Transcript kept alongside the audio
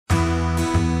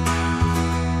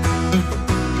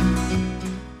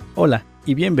Hola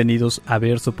y bienvenidos a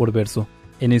Verso por Verso.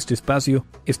 En este espacio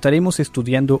estaremos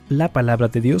estudiando la Palabra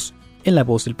de Dios en la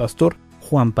voz del pastor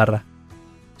Juan Parra.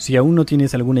 Si aún no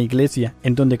tienes alguna iglesia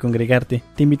en donde congregarte,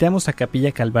 te invitamos a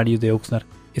Capilla Calvario de Oxnard.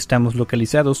 Estamos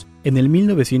localizados en el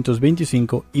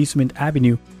 1925 Eastman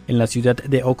Avenue, en la ciudad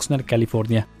de Oxnard,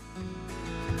 California.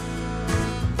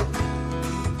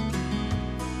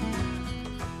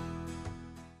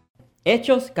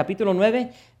 Hechos, capítulo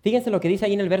 9, fíjense lo que dice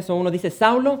ahí en el verso 1, dice,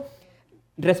 Saulo,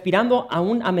 respirando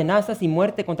aún amenazas y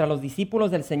muerte contra los discípulos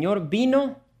del Señor,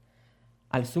 vino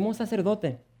al sumo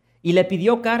sacerdote y le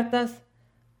pidió cartas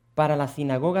para las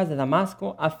sinagogas de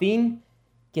Damasco, a fin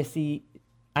que si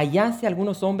hallase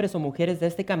algunos hombres o mujeres de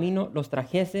este camino, los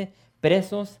trajese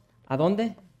presos, ¿a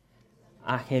dónde?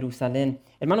 A Jerusalén.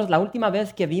 Hermanos, la última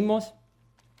vez que vimos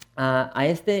a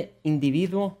este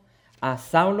individuo, a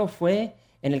Saulo, fue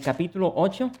en el capítulo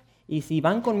 8, y si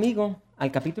van conmigo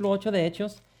al capítulo 8 de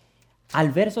Hechos,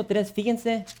 al verso 3,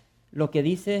 fíjense lo que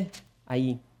dice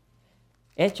ahí.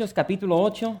 Hechos capítulo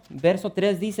 8, verso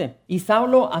 3 dice, y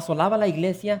Saulo asolaba la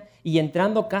iglesia y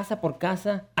entrando casa por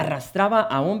casa, arrastraba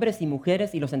a hombres y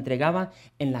mujeres y los entregaba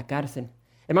en la cárcel.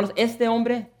 Hermanos, este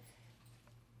hombre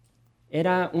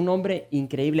era un hombre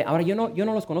increíble. Ahora, yo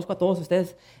no los conozco a todos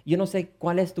ustedes, yo no sé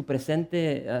cuál es tu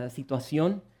presente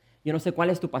situación, yo no sé cuál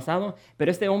es tu pasado,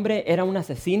 pero este hombre era un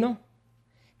asesino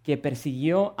que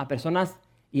persiguió a personas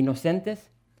inocentes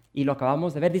y lo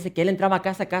acabamos de ver. Dice que él entraba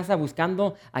casa a casa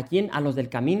buscando a quién, a los del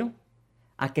camino,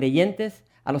 a creyentes,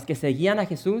 a los que seguían a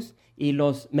Jesús y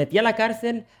los metía a la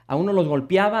cárcel, a uno los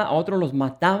golpeaba, a otro los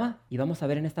mataba. Y vamos a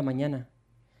ver en esta mañana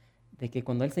de que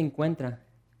cuando él se encuentra,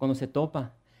 cuando se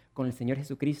topa con el Señor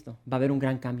Jesucristo, va a haber un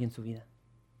gran cambio en su vida.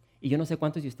 Y yo no sé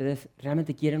cuántos de ustedes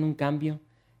realmente quieren un cambio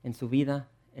en su vida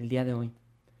el día de hoy.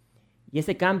 Y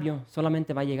ese cambio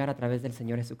solamente va a llegar a través del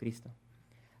Señor Jesucristo,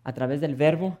 a través del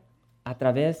verbo, a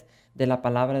través de la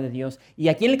palabra de Dios. Y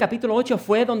aquí en el capítulo 8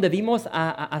 fue donde vimos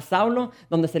a Saulo,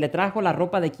 donde se le trajo la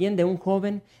ropa de quién, de un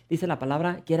joven, dice la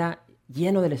palabra, que era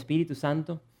lleno del Espíritu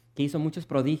Santo, que hizo muchos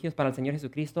prodigios para el Señor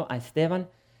Jesucristo. A Esteban,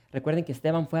 recuerden que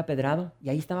Esteban fue apedrado y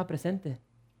ahí estaba presente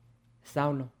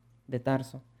Saulo de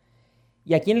Tarso.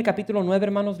 Y aquí en el capítulo 9,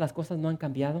 hermanos, las cosas no han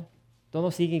cambiado,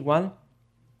 todo sigue igual.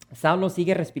 Saulo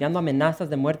sigue respirando amenazas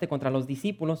de muerte contra los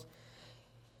discípulos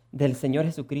del Señor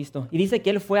Jesucristo. Y dice que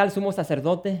él fue al sumo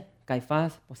sacerdote,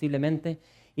 Caifás posiblemente,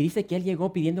 y dice que él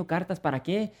llegó pidiendo cartas, ¿para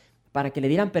qué? Para que le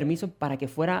dieran permiso para que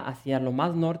fuera hacia lo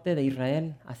más norte de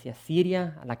Israel, hacia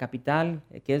Siria, a la capital,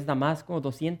 que es Damasco,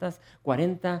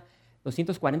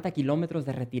 240 kilómetros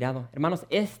de retirado. Hermanos,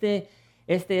 este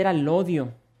era el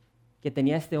odio que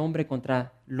tenía este hombre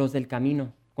contra los del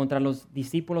camino, contra los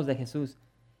discípulos de Jesús.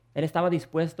 Él estaba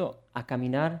dispuesto a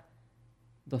caminar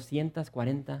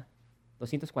 240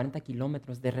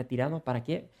 kilómetros de retirado. ¿Para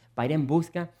qué? Para ir en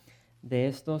busca de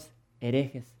estos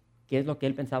herejes, que es lo que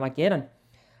él pensaba que eran.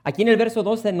 Aquí en el verso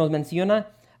 12 nos menciona,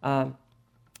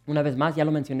 una vez más, ya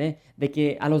lo mencioné, de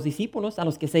que a los discípulos, a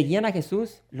los que seguían a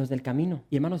Jesús, los del camino.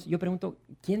 Y hermanos, yo pregunto,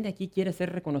 ¿quién de aquí quiere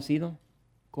ser reconocido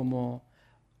como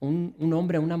un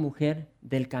hombre o una mujer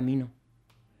del camino?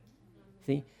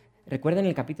 ¿Sí? Recuerden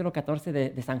el capítulo 14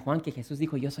 de San Juan que Jesús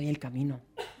dijo, yo soy el camino.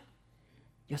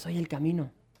 Yo soy el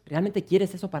camino. ¿Realmente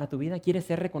quieres eso para tu vida? ¿Quieres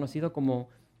ser reconocido como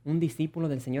un discípulo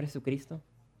del Señor Jesucristo?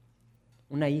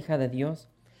 Una hija de Dios.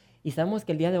 Y sabemos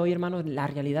que el día de hoy, hermanos, la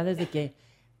realidad es de que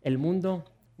el mundo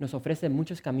nos ofrece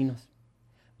muchos caminos,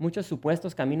 muchos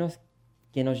supuestos caminos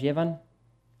que nos llevan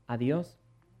a Dios.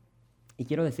 Y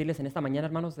quiero decirles en esta mañana,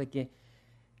 hermanos, de que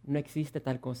no existe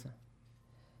tal cosa.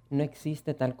 No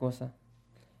existe tal cosa.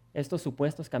 Estos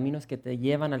supuestos caminos que te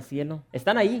llevan al cielo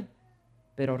están ahí,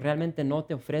 pero realmente no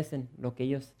te ofrecen lo que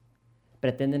ellos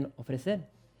pretenden ofrecer.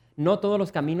 No todos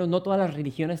los caminos, no todas las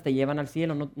religiones te llevan al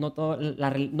cielo, no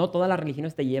todas las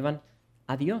religiones te llevan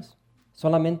a Dios.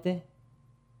 Solamente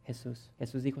Jesús.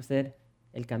 Jesús dijo ser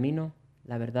el camino,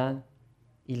 la verdad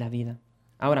y la vida.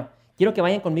 Ahora, quiero que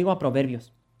vayan conmigo a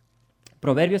Proverbios.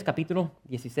 Proverbios capítulo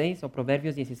 16 o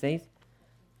Proverbios 16.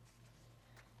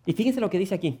 Y fíjense lo que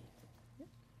dice aquí.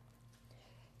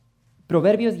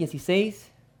 Proverbios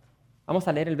 16, vamos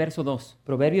a leer el verso 2.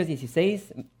 Proverbios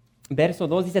 16, verso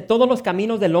 2, dice, todos los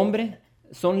caminos del hombre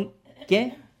son,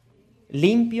 ¿qué?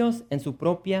 Limpios en su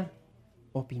propia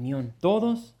opinión.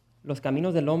 Todos los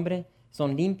caminos del hombre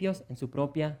son limpios en su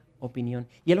propia opinión.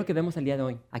 Y es lo que vemos el día de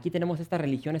hoy. Aquí tenemos esta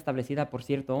religión establecida por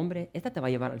cierto hombre. Esta te va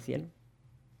a llevar al cielo.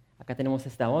 Acá tenemos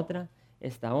esta otra,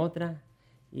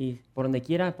 y por donde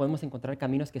quiera podemos encontrar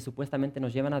caminos que supuestamente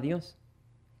nos llevan a Dios.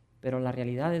 Pero la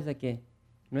realidad es de que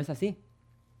no es así.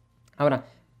 Ahora,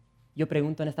 yo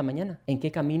pregunto en esta mañana, ¿en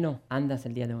qué camino andas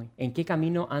el día de hoy? ¿En qué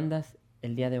camino andas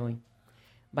el día de hoy.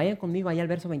 Vayan conmigo ahí al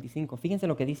verso 25. Fíjense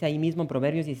lo que dice ahí mismo en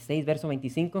Proverbios 16, verso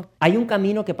 25. Hay un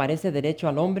camino que parece derecho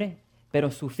al hombre,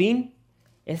 pero su fin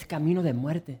es camino de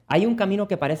muerte. Hay un camino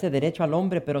que parece derecho al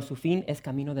hombre, pero su fin es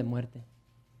camino de muerte.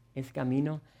 Es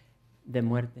camino de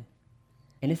muerte.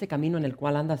 En ese camino en el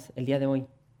cual andas el día de hoy,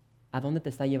 ¿a dónde te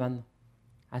está llevando?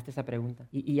 Hazte esa pregunta.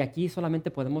 Y aquí solamente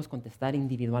podemos contestar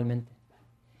individualmente.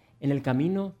 En el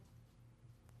camino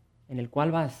en el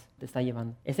cual vas, te está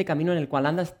llevando. Ese camino en el cual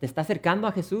andas, ¿te está acercando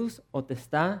a Jesús o te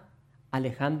está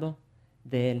alejando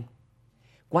de Él?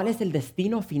 ¿Cuál es el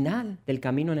destino final del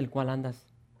camino en el cual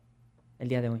andas el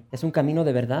día de hoy? ¿Es un camino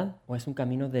de verdad o es un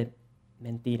camino de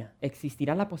mentira?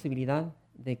 ¿Existirá la posibilidad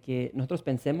de que nosotros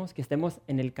pensemos que estemos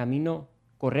en el camino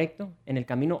correcto, en el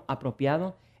camino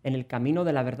apropiado, en el camino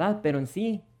de la verdad, pero en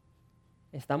sí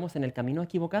estamos en el camino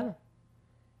equivocado?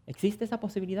 ¿Existe esa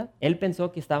posibilidad? Él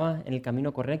pensó que estaba en el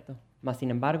camino correcto, mas sin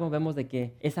embargo vemos de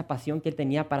que esa pasión que él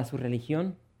tenía para su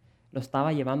religión lo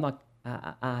estaba llevando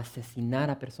a asesinar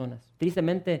a personas.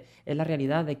 Tristemente es la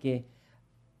realidad de que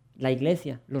la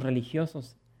iglesia, los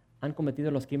religiosos, han cometido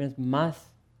los crímenes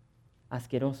más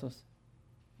asquerosos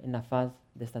en la faz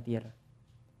de esta tierra.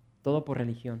 Todo por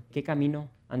religión. ¿Qué camino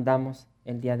andamos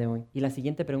el día de hoy? Y la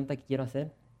siguiente pregunta que quiero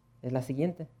hacer es la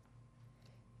siguiente.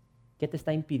 ¿Qué te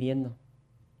está impidiendo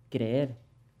creer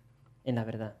en la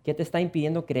verdad? ¿Qué te está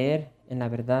impidiendo creer en la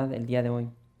verdad el día de hoy?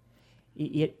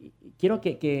 Y quiero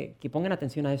que pongan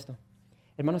atención a esto.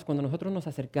 Hermanos, cuando nosotros nos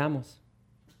acercamos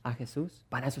a Jesús,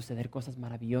 van a suceder cosas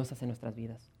maravillosas en nuestras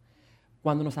vidas.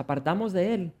 Cuando nos apartamos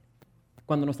de Él,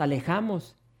 cuando nos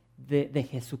alejamos de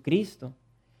Jesucristo,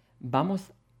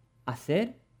 vamos a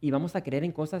hacer y vamos a creer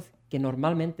en cosas que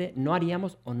normalmente no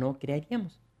haríamos o no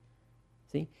creeríamos.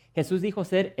 ¿Sí? Jesús dijo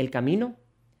ser el camino,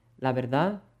 la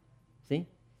verdad, ¿sí?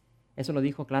 Eso lo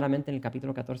dijo claramente en el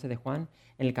capítulo 14 de Juan.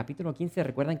 En el capítulo 15,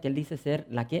 recuerdan que Él dice ser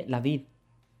 ¿la qué? La vid.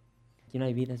 Aquí no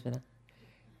hay vides, ¿verdad?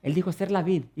 Él dijo ser la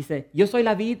vid. Dice, yo soy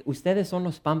la vid, ustedes son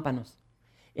los pámpanos.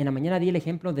 En la mañana di el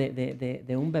ejemplo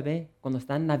de un bebé cuando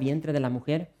está en la vientre de la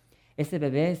mujer. Ese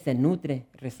bebé se nutre,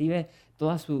 recibe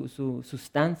toda su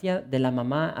sustancia de la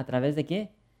mamá a través de ¿qué?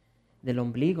 Del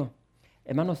ombligo.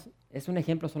 Hermanos, es un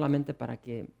ejemplo solamente para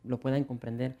que lo puedan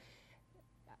comprender.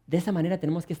 De esa manera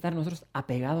tenemos que estar nosotros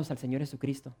apegados al Señor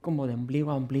Jesucristo, como de ombligo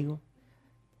a ombligo.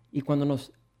 Y cuando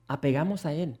nos apegamos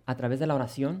a Él a través de la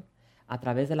oración, a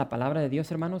través de la palabra de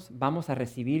Dios, hermanos, vamos a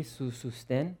recibir su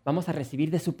sustén, vamos a recibir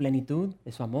de su plenitud,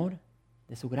 de su amor,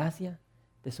 de su gracia,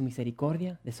 de su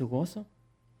misericordia, de su gozo.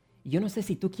 Y yo no sé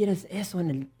si tú quieres eso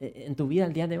en tu vida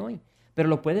el día de hoy, pero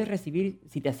lo puedes recibir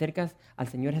si te acercas al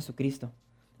Señor Jesucristo.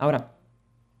 Ahora,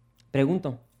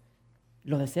 pregunto,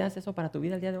 ¿lo deseas eso para tu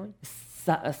vida el día de hoy?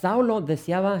 Saulo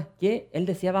deseaba ¿qué? Él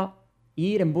deseaba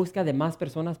ir en busca de más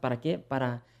personas. ¿Para qué?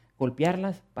 Para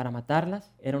golpearlas, para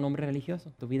matarlas. Era un hombre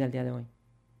religioso, tu vida el día de hoy.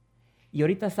 Y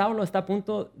ahorita Saulo está a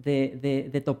punto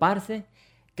de toparse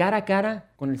cara a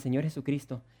cara con el Señor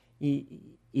Jesucristo.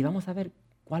 Y vamos a ver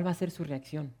cuál va a ser su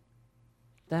reacción.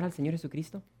 ¿Dar al Señor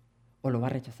Jesucristo o lo va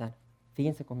a rechazar?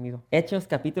 Fíjense conmigo. Hechos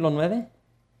capítulo 9.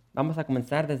 Vamos a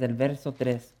comenzar desde el verso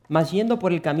 3. Mas yendo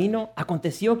por el camino,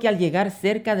 aconteció que al llegar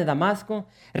cerca de Damasco,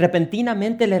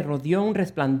 repentinamente le rodeó un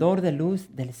resplandor de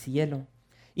luz del cielo.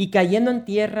 Y cayendo en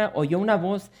tierra, oyó una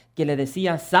voz que le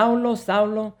decía, Saulo,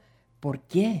 Saulo, ¿por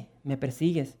qué me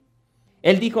persigues?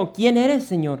 Él dijo, ¿quién eres,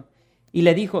 Señor? Y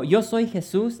le dijo, yo soy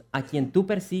Jesús, a quien tú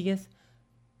persigues.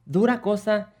 Dura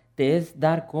cosa te es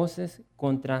dar coces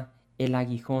contra el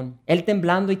aguijón. Él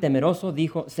temblando y temeroso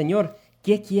dijo, Señor,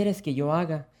 ¿qué quieres que yo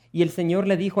haga? Y el Señor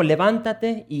le dijo,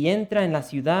 levántate y entra en la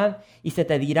ciudad y se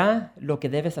te dirá lo que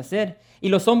debes hacer. Y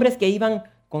los hombres que iban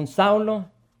con Saulo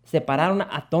se pararon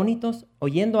atónitos,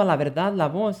 oyendo a la verdad la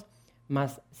voz,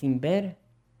 mas sin ver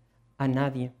a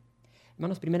nadie.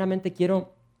 Hermanos, primeramente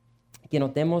quiero que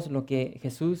notemos lo que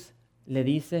Jesús le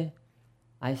dice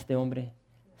a este hombre.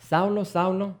 Saulo,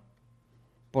 Saulo,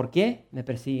 ¿por qué me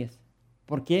persigues?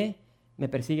 ¿Por qué me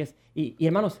persigues? Y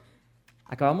hermanos,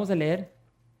 acabamos de leer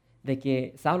de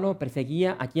que Saulo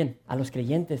perseguía ¿a quién? A los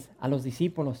creyentes, a los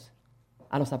discípulos,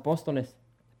 a los apóstoles.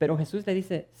 Pero Jesús le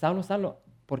dice, Saulo, Saulo,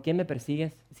 ¿por qué me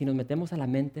persigues? Si nos metemos a la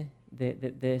mente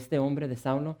de este hombre, de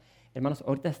Saulo, hermanos,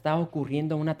 ahorita está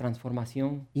ocurriendo una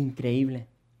transformación increíble.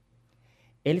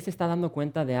 Él se está dando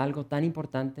cuenta de algo tan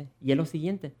importante y es lo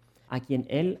siguiente. A quien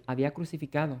él había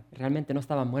crucificado realmente no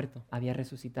estaba muerto, había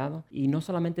resucitado. Y no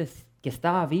solamente que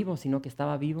estaba vivo, sino que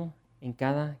estaba vivo en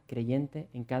cada creyente,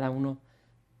 en cada uno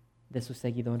de sus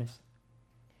seguidores.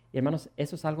 Y hermanos,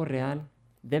 eso es algo real,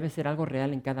 debe ser algo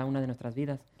real en cada una de nuestras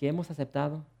vidas, que hemos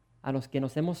aceptado, a los que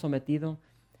nos hemos sometido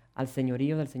al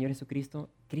señorío del Señor Jesucristo,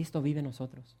 Cristo vive en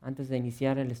nosotros. Antes de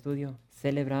iniciar el estudio,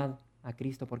 celebrad a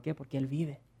Cristo. ¿Por qué? Porque Él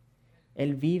vive.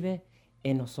 Él vive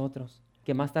en nosotros.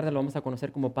 Que más tarde lo vamos a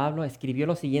conocer como Pablo escribió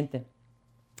lo siguiente.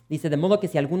 Dice, de modo que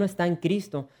si alguno está en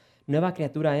Cristo, nueva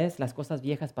criatura es, las cosas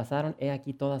viejas pasaron, he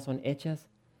aquí todas son hechas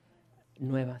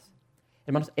nuevas.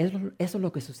 Hermanos, eso es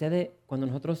lo que sucede cuando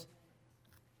nosotros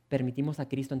permitimos a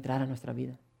Cristo entrar a nuestra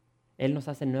vida. Él nos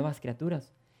hace nuevas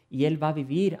criaturas y Él va a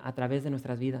vivir a través de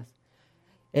nuestras vidas.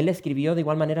 Él escribió de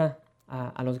igual manera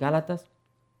a los Gálatas,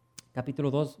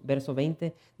 capítulo 2, verso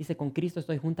 20, dice, con Cristo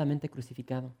estoy juntamente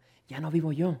crucificado. Ya no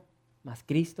vivo yo, mas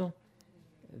Cristo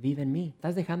vive en mí.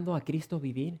 ¿Estás dejando a Cristo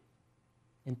vivir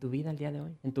en tu vida el día de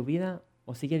hoy? ¿En tu vida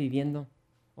o sigue viviendo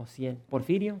o 100?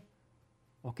 ¿Porfirio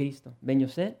o Cristo? ¿Ben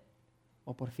Yosé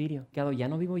o Porfirio? Ya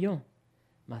no vivo yo,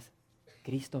 mas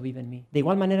Cristo vive en mí. De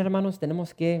igual manera, hermanos,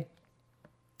 tenemos que,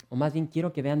 o más bien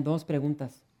quiero que vean dos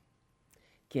preguntas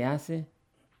que hace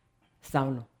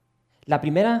Saulo. La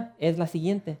primera es la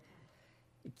siguiente.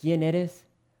 ¿Quién eres,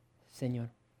 Señor?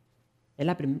 Es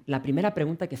la primera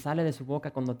pregunta que sale de su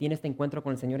boca cuando tiene este encuentro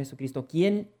con el Señor Jesucristo.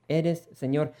 ¿Quién eres,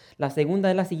 Señor? La segunda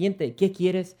es la siguiente. ¿Qué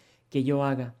quieres que yo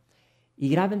haga? Y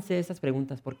grábense esas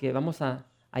preguntas porque vamos a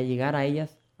llegar a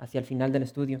ellas hacia el final del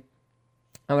estudio.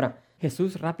 Ahora,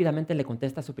 Jesús rápidamente le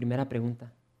contesta su primera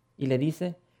pregunta y le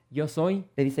dice, yo soy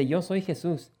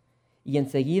Jesús. Y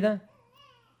enseguida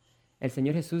el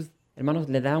Señor Jesús, hermanos,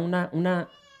 le da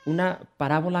una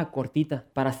parábola cortita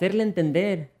para hacerle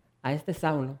entender a este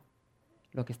Saulo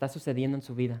lo que está sucediendo en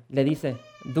su vida. Le dice,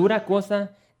 dura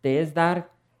cosa te es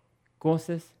dar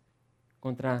coces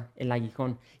contra el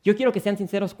aguijón. Yo quiero que sean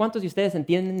sinceros, ¿cuántos de ustedes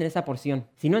entienden esa porción?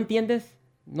 Si no entiendes,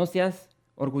 no seas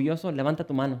orgulloso, levanta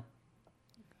tu mano.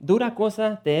 Dura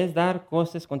cosa te es dar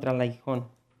coces contra el aguijón.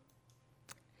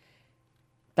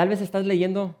 Tal vez estás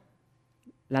leyendo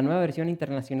la nueva versión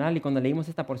internacional y cuando leímos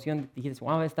esta porción dijiste,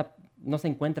 wow, esta no se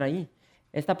encuentra ahí.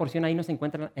 Esta porción ahí no se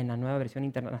encuentra en la nueva versión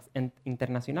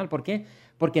internacional. ¿Por qué?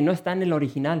 Porque no está en el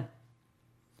original.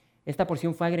 Esta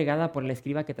porción fue agregada por el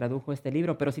escriba que tradujo este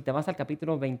libro, pero si te vas al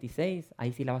capítulo 26,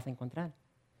 ahí sí la vas a encontrar.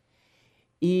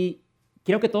 Y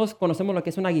creo que todos conocemos lo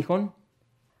que es un aguijón.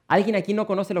 ¿Alguien aquí no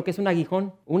conoce lo que es un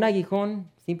aguijón? Un aguijón,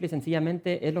 simple y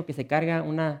sencillamente, es lo que se carga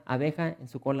una abeja en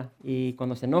su cola. Y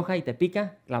cuando se enoja y te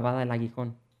pica, clavada el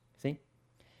aguijón. ¿Sí?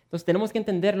 Entonces tenemos que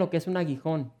entender lo que es un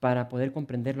aguijón para poder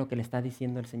comprender lo que le está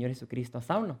diciendo el Señor Jesucristo a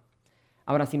Saulo.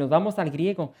 Ahora, si nos vamos al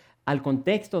griego, al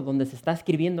contexto donde se está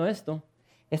escribiendo esto,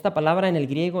 esta palabra en el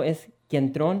griego es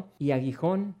kentrón y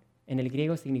aguijón en el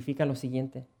griego significa lo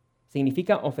siguiente.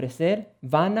 Significa ofrecer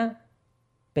vana,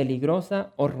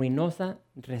 peligrosa o ruinosa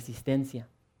resistencia.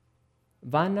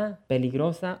 Vana,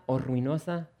 peligrosa o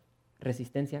ruinosa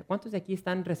resistencia. ¿Cuántos de aquí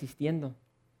están resistiendo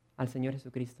al Señor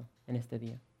Jesucristo en este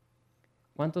día?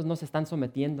 ¿Cuántos no se están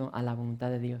sometiendo a la voluntad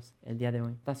de Dios el día de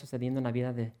hoy? Está sucediendo en la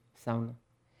vida de Saulo.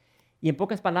 Y en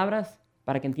pocas palabras,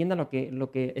 para que entiendan lo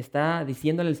que está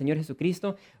diciéndole el Señor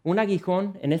Jesucristo, un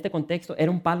aguijón en este contexto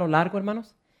era un palo largo,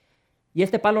 hermanos. Y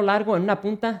este palo largo en una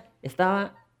punta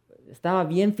estaba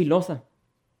bien filosa.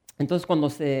 Entonces cuando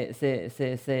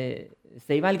se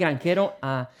iba el granjero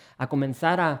a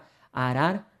comenzar a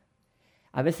arar,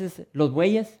 a veces los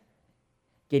bueyes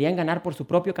querían ganar por su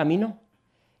propio camino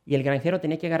y el granjero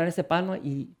tenía que agarrar ese palo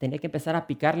y tenía que empezar a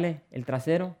picarle el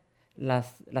trasero,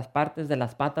 las partes de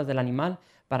las patas del animal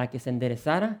para que se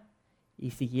enderezara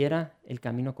y siguiera el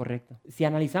camino correcto. Si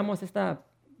analizamos esta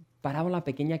parábola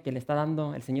pequeña que le está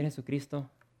dando el Señor Jesucristo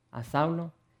a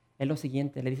Saulo, es lo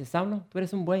siguiente, le dice, Saulo, tú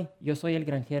eres un buey, yo soy el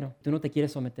granjero, tú no te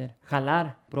quieres someter,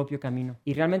 jalar propio camino.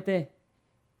 Y realmente,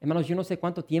 hermanos, yo no sé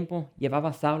cuánto tiempo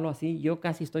llevaba Saulo así, yo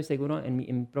casi estoy seguro en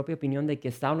mi propia opinión de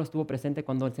que Saulo estuvo presente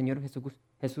cuando el Señor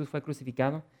Jesús fue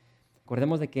crucificado.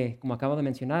 Recordemos de que, como acabo de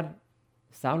mencionar,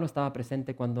 Saulo estaba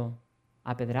presente cuando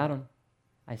apedraron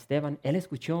a Esteban. Él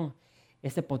escuchó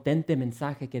ese potente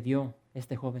mensaje que dio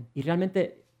este joven. Y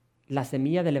realmente la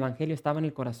semilla del evangelio estaba en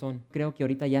el corazón. Creo que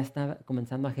ahorita ya está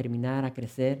comenzando a germinar, a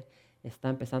crecer, está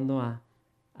empezando a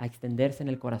extenderse en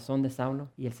el corazón de Saulo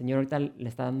y el Señor ahorita le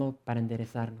está dando para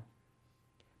enderezarlo,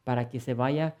 para que se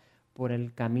vaya por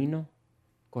el camino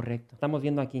correcto. Estamos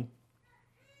viendo aquí.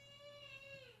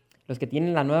 Los que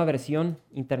tienen la nueva versión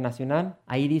internacional,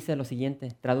 ahí dice lo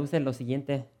siguiente, traduce lo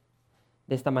siguiente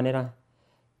de esta manera.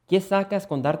 ¿Qué sacas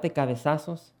con darte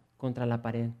cabezazos contra la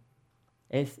pared?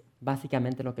 Es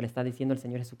básicamente lo que le está diciendo el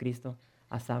Señor Jesucristo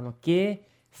a Saulo. ¿Qué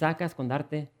sacas con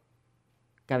darte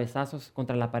cabezazos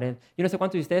contra la pared? Yo no sé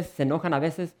cuántos de ustedes se enojan a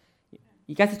veces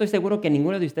y casi estoy seguro que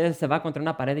ninguno de ustedes se va contra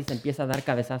una pared y se empieza a dar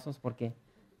cabezazos porque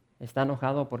está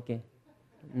enojado, porque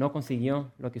no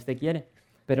consiguió lo que usted quiere.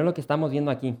 Pero es lo que estamos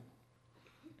viendo aquí.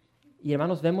 Y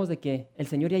hermanos, vemos de que el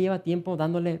Señor ya lleva tiempo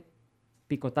dándole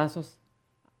picotazos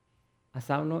a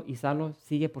Saulo y Saulo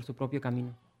sigue por su propio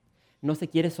camino. No se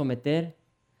quiere someter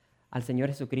al Señor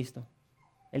Jesucristo.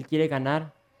 Él quiere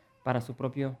ganar para su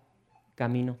propio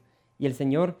camino. Y el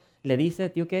Señor le dice,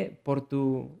 tío, que por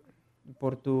tu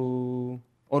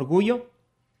orgullo,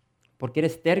 porque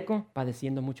eres terco,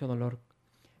 padeciendo mucho dolor.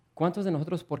 ¿Cuántos de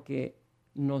nosotros, porque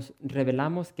nos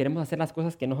rebelamos, queremos hacer las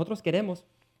cosas que nosotros queremos,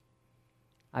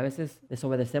 a veces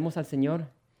desobedecemos al Señor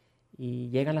y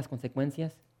llegan las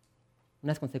consecuencias,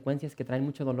 unas consecuencias que traen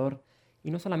mucho dolor, y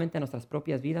no solamente a nuestras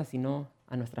propias vidas, sino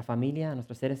a nuestra familia, a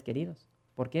nuestros seres queridos?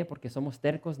 ¿Por qué? Porque somos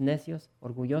tercos, necios,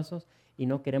 orgullosos y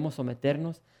no queremos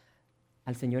someternos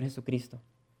al Señor Jesucristo.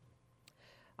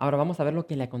 Ahora vamos a ver lo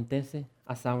que le acontece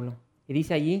a Saulo. Y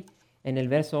dice allí en el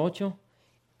verso 8,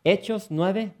 Hechos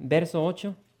 9, verso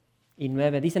 8 y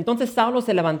 9. Dice, entonces Saulo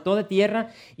se levantó de tierra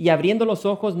y abriendo los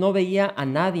ojos no veía a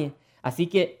nadie. Así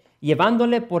que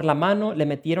llevándole por la mano le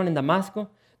metieron en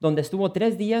Damasco, donde estuvo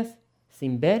 3 días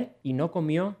sin ver y no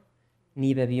comió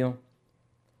ni bebió.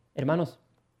 Hermanos,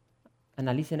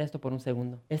 analicen esto por un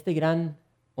segundo. Este gran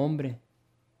hombre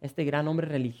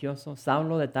religioso,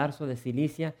 Saulo de Tarso, de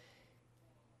Cilicia,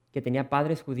 que tenía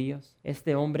padres judíos,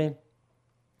 este hombre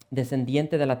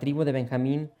descendiente de la tribu de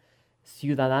Benjamín,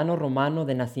 ciudadano romano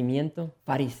de nacimiento,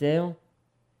 fariseo,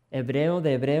 hebreo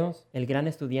de hebreos, el gran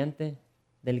estudiante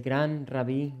del gran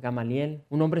rabí Gamaliel,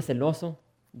 un hombre celoso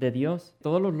de Dios.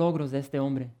 Todos los logros de este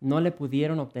hombre no le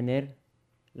pudieron obtener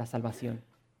la salvación.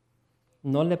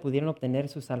 No le pudieron obtener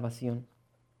su salvación.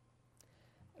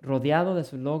 Rodeado de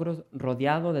sus logros,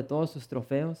 rodeado de todos sus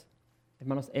trofeos,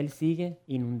 hermanos, él sigue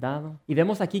inundado. Y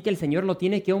vemos aquí que el Señor lo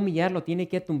tiene que humillar, lo tiene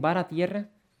que tumbar a tierra,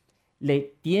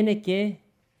 le tiene que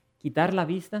quitar la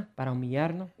vista para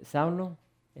humillarlo. Saulo,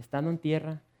 estando en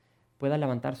tierra, pueda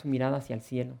levantar su mirada hacia el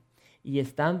cielo. Y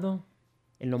estando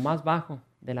en lo más bajo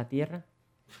de la tierra,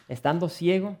 estando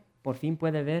ciego, por fin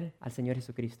puede ver al Señor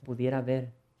Jesucristo. Pudiera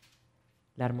ver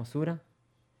la hermosura,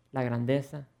 la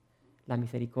grandeza, la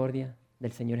misericordia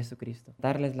del Señor Jesucristo.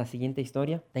 Darles la siguiente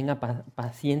historia. Tenga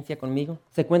paciencia conmigo.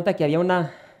 Se cuenta que había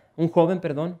un joven,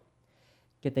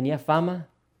 que tenía fama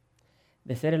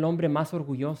de ser el hombre más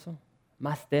orgulloso,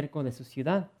 más terco de su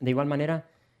ciudad. De igual manera,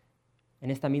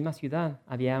 en esta misma ciudad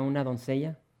había una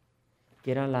doncella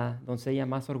que era la doncella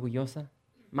más orgullosa,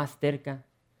 más terca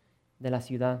de la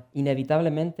ciudad.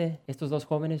 Inevitablemente, estos 2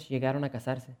 jóvenes llegaron a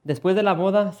casarse. Después de la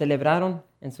boda, celebraron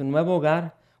en su nuevo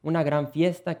hogar una gran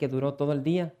fiesta que duró todo el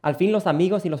día. Al fin los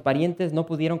amigos y los parientes no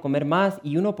pudieron comer más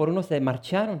y uno por uno se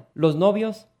marcharon. Los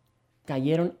novios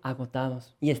cayeron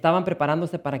agotados y estaban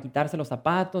preparándose para quitarse los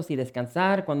zapatos y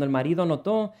descansar cuando el marido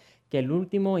notó que el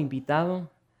último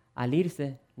invitado al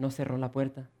irse no cerró la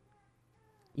puerta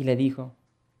y le dijo,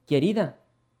 querida,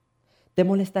 ¿te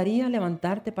molestaría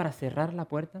levantarte para cerrar la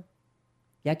puerta?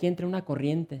 Ya que entra una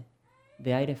corriente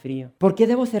de aire frío. ¿Por qué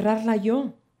debo cerrarla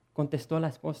yo?, contestó la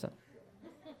esposa.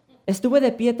 Estuve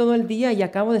de pie todo el día y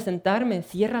acabo de sentarme,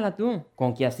 ciérrala tú.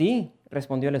 ¿Con qué así?,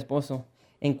 respondió el esposo.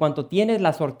 En cuanto tienes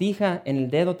la sortija en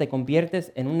el dedo te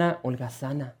conviertes en una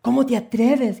holgazana. ¿Cómo te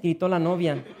atreves?, gritó la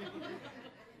novia.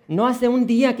 No hace un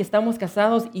día que estamos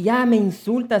casados y ya me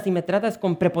insultas y me tratas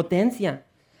con prepotencia.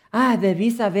 Debí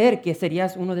saber que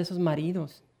serías uno de esos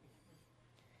maridos.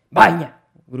 Vaya,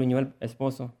 gruñó el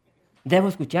esposo. ¿Debo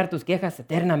escuchar tus quejas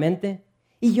eternamente?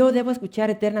 ¿Y yo debo escuchar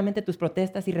eternamente tus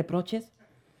protestas y reproches?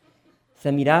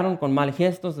 Se miraron con mal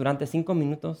gestos durante 5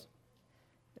 minutos.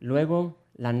 Luego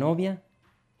la novia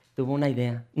tuvo una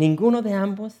idea. Ninguno de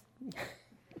ambos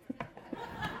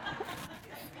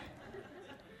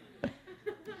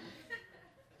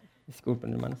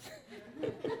disculpen, hermanos.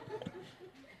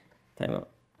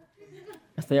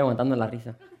 Estoy aguantando la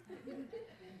risa.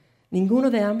 Ninguno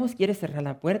de ambos quiere cerrar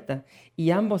la puerta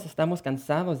y ambos estamos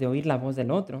cansados de oír la voz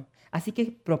del otro. Así que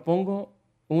propongo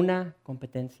una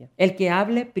competencia. El que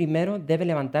hable primero debe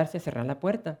levantarse a cerrar la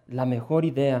puerta. La mejor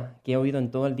idea que he oído en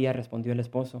todo el día, respondió el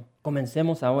esposo.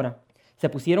 Comencemos ahora. Se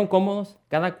pusieron cómodos,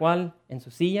 cada cual en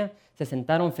su silla, se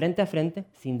sentaron frente a frente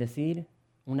sin decir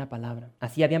una palabra.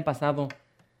 Así habían pasado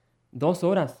 2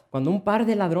 horas cuando un par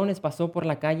de ladrones pasó por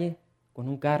la calle con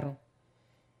un carro.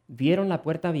 Vieron la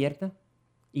puerta abierta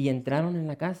y entraron en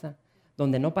la casa,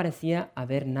 donde no parecía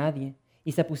haber nadie,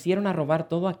 y se pusieron a robar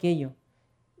todo aquello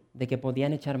de que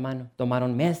podían echar mano.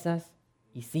 Tomaron mesas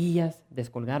y sillas,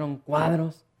 descolgaron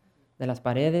cuadros de las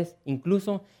paredes,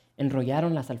 incluso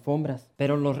enrollaron las alfombras.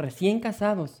 Pero los recién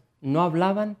casados no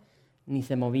hablaban ni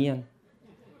se movían.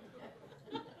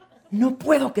 No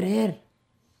puedo creer,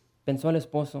 pensó el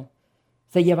esposo.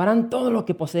 Se llevarán todo lo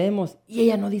que poseemos y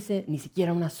ella no dice ni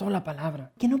siquiera una sola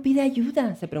palabra. ¿Qué no pide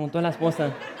ayuda?, se preguntó la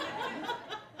esposa.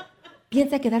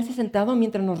 ¿Piensa quedarse sentado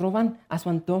mientras nos roban a su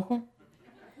antojo?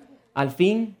 Al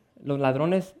fin, los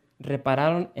ladrones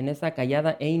repararon en esa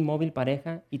callada e inmóvil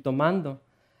pareja y tomando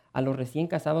a los recién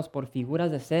casados por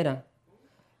figuras de cera,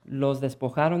 los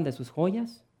despojaron de sus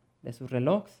joyas, de sus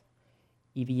relojes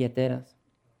y billeteras.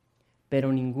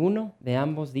 Pero ninguno de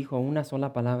ambos dijo una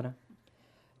sola palabra.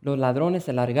 Los ladrones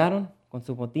se largaron con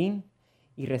su botín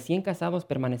y recién casados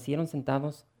permanecieron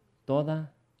sentados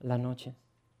toda la noche.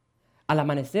 Al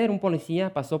amanecer, un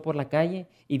policía pasó por la calle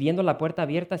y viendo la puerta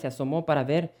abierta se asomó para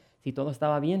ver si todo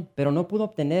estaba bien, pero no pudo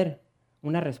obtener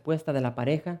una respuesta de la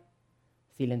pareja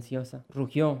silenciosa.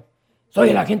 Rugió: «Soy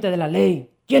el agente de la ley.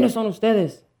 ¿Quiénes son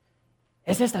ustedes?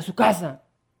 ¿Es esta su casa?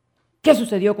 ¿Qué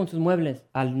sucedió con sus muebles?»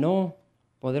 Al no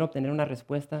poder obtener una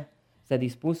respuesta, se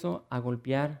dispuso a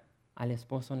golpear al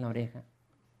esposo en la oreja.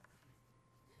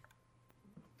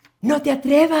 «¡No te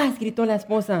atrevas!», gritó la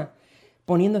esposa,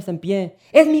 poniéndose en pie.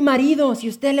 «Es mi marido. Si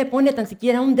usted le pone tan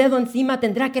siquiera un dedo encima,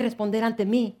 tendrá que responder ante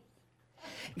mí».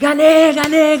 «¡Gané,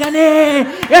 gané, gané,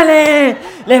 gané!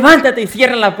 Levántate y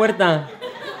cierra la puerta».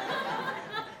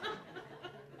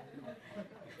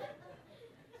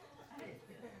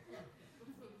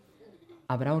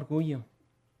 Habrá orgullo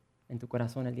en tu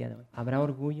corazón el día de hoy. Habrá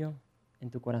orgullo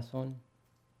en tu corazón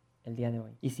el día de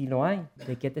hoy. Y si lo hay,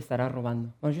 ¿de qué te estará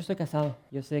robando? Bueno, yo soy casado.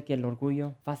 Yo sé que el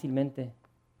orgullo fácilmente,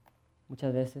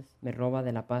 muchas veces, me roba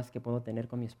de la paz que puedo tener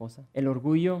con mi esposa. El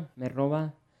orgullo me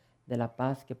roba de la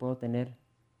paz que puedo tener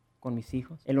con mis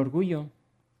hijos. El orgullo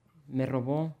me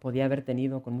robó, podía haber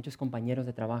tenido con muchos compañeros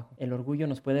de trabajo. El orgullo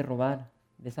nos puede robar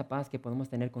de esa paz que podemos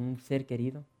tener con un ser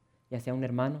querido, ya sea un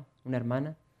hermano, una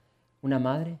hermana, una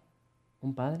madre,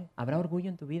 un padre. ¿Habrá orgullo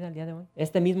en tu vida el día de hoy?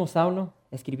 Este mismo Saulo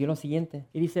escribió lo siguiente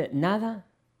y dice: nada,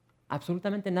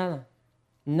 absolutamente nada,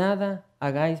 nada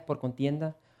hagáis por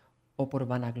contienda o por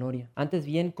vanagloria, antes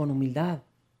bien con humildad,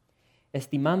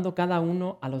 estimando cada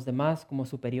uno a los demás como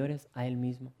superiores a él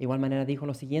mismo. De igual manera dijo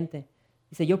lo siguiente,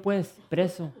 dice: yo pues,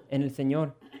 preso en el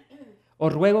Señor,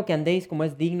 os ruego que andéis como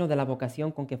es digno de la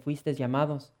vocación con que fuisteis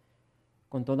llamados,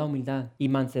 con toda humildad y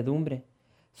mansedumbre,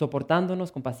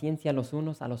 soportándonos con paciencia los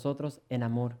unos a los otros en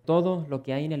amor. Todo lo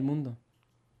que hay en el mundo,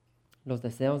 los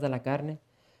deseos de la carne,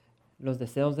 los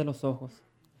deseos de los ojos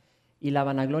y la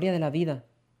vanagloria de la vida,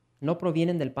 no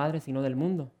provienen del Padre sino del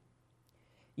mundo.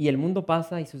 Y el mundo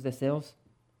pasa y sus deseos,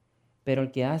 pero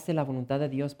el que hace la voluntad de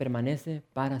Dios permanece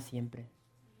para siempre.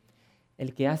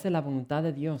 El que hace la voluntad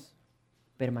de Dios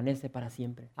permanece para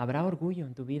siempre. ¿Habrá orgullo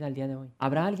en tu vida el día de hoy?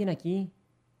 ¿Habrá alguien aquí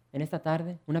en esta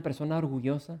tarde, una persona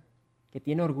orgullosa, que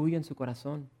tiene orgullo en su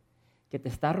corazón, que te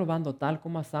está robando, tal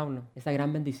como a Saulo, esa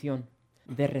gran bendición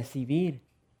de recibir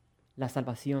la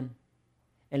salvación,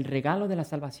 el regalo de la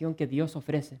salvación que Dios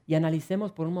ofrece? Y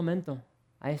analicemos por un momento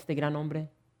a este gran hombre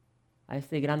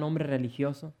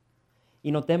religioso,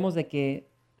 y notemos de que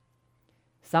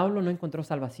Saulo no encontró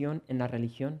salvación en la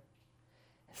religión.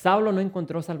 Saulo no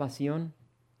encontró salvación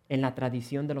en la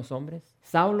tradición de los hombres.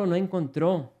 Saulo no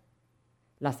encontró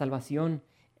la salvación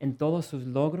en todos sus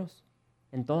logros,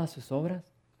 en todas sus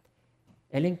obras.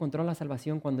 Él encontró la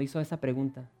salvación cuando hizo esa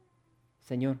pregunta: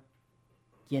 Señor,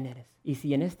 ¿quién eres? Y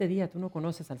si en este día tú no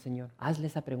conoces al Señor, hazle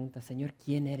esa pregunta: Señor,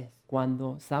 ¿quién eres?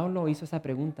 Cuando Saulo hizo esa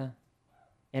pregunta,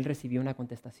 él recibió una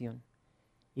contestación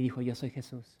y dijo: yo soy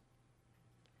Jesús.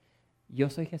 Yo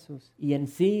soy Jesús. Y en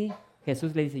sí,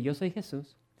 Jesús le dice: yo soy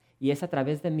Jesús y es a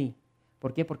través de mí.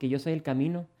 ¿Por qué? Porque yo soy el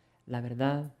camino, la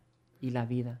verdad y la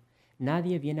vida.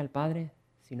 Nadie viene al Padre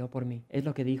sino por mí. Es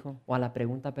lo que dijo, o a la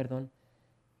pregunta,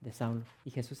 de Saulo.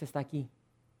 Y Jesús está aquí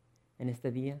en este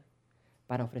día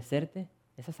para ofrecerte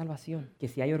esa salvación. Que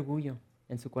si hay orgullo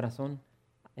en su corazón,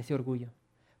 ese orgullo.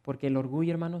 Porque el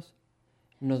orgullo, hermanos,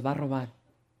 nos va a robar.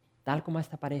 Tal como a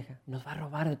esta pareja, nos va a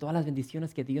robar de todas las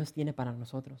bendiciones que Dios tiene para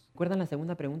nosotros. ¿Recuerdan la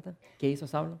segunda pregunta que hizo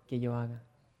Saulo? Que yo haga.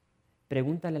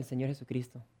 Pregúntale al Señor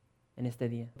Jesucristo en este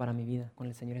día, para mi vida con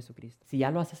el Señor Jesucristo. Si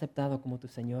ya lo has aceptado como tu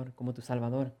Señor, como tu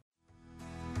Salvador.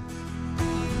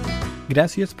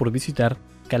 Gracias por visitar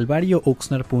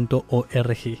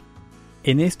calvariooxnard.org.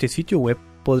 En este sitio web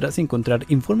podrás encontrar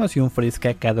información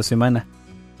fresca cada semana,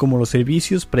 como los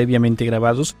servicios previamente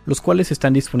grabados, los cuales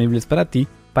están disponibles para ti,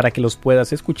 para que los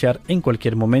puedas escuchar en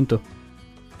cualquier momento.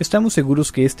 Estamos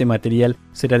seguros que este material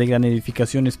será de gran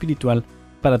edificación espiritual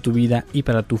para tu vida y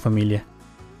para tu familia.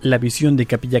 La visión de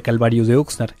Capilla Calvario de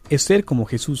Oxnard es ser como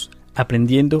Jesús,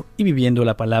 aprendiendo y viviendo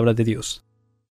la palabra de Dios.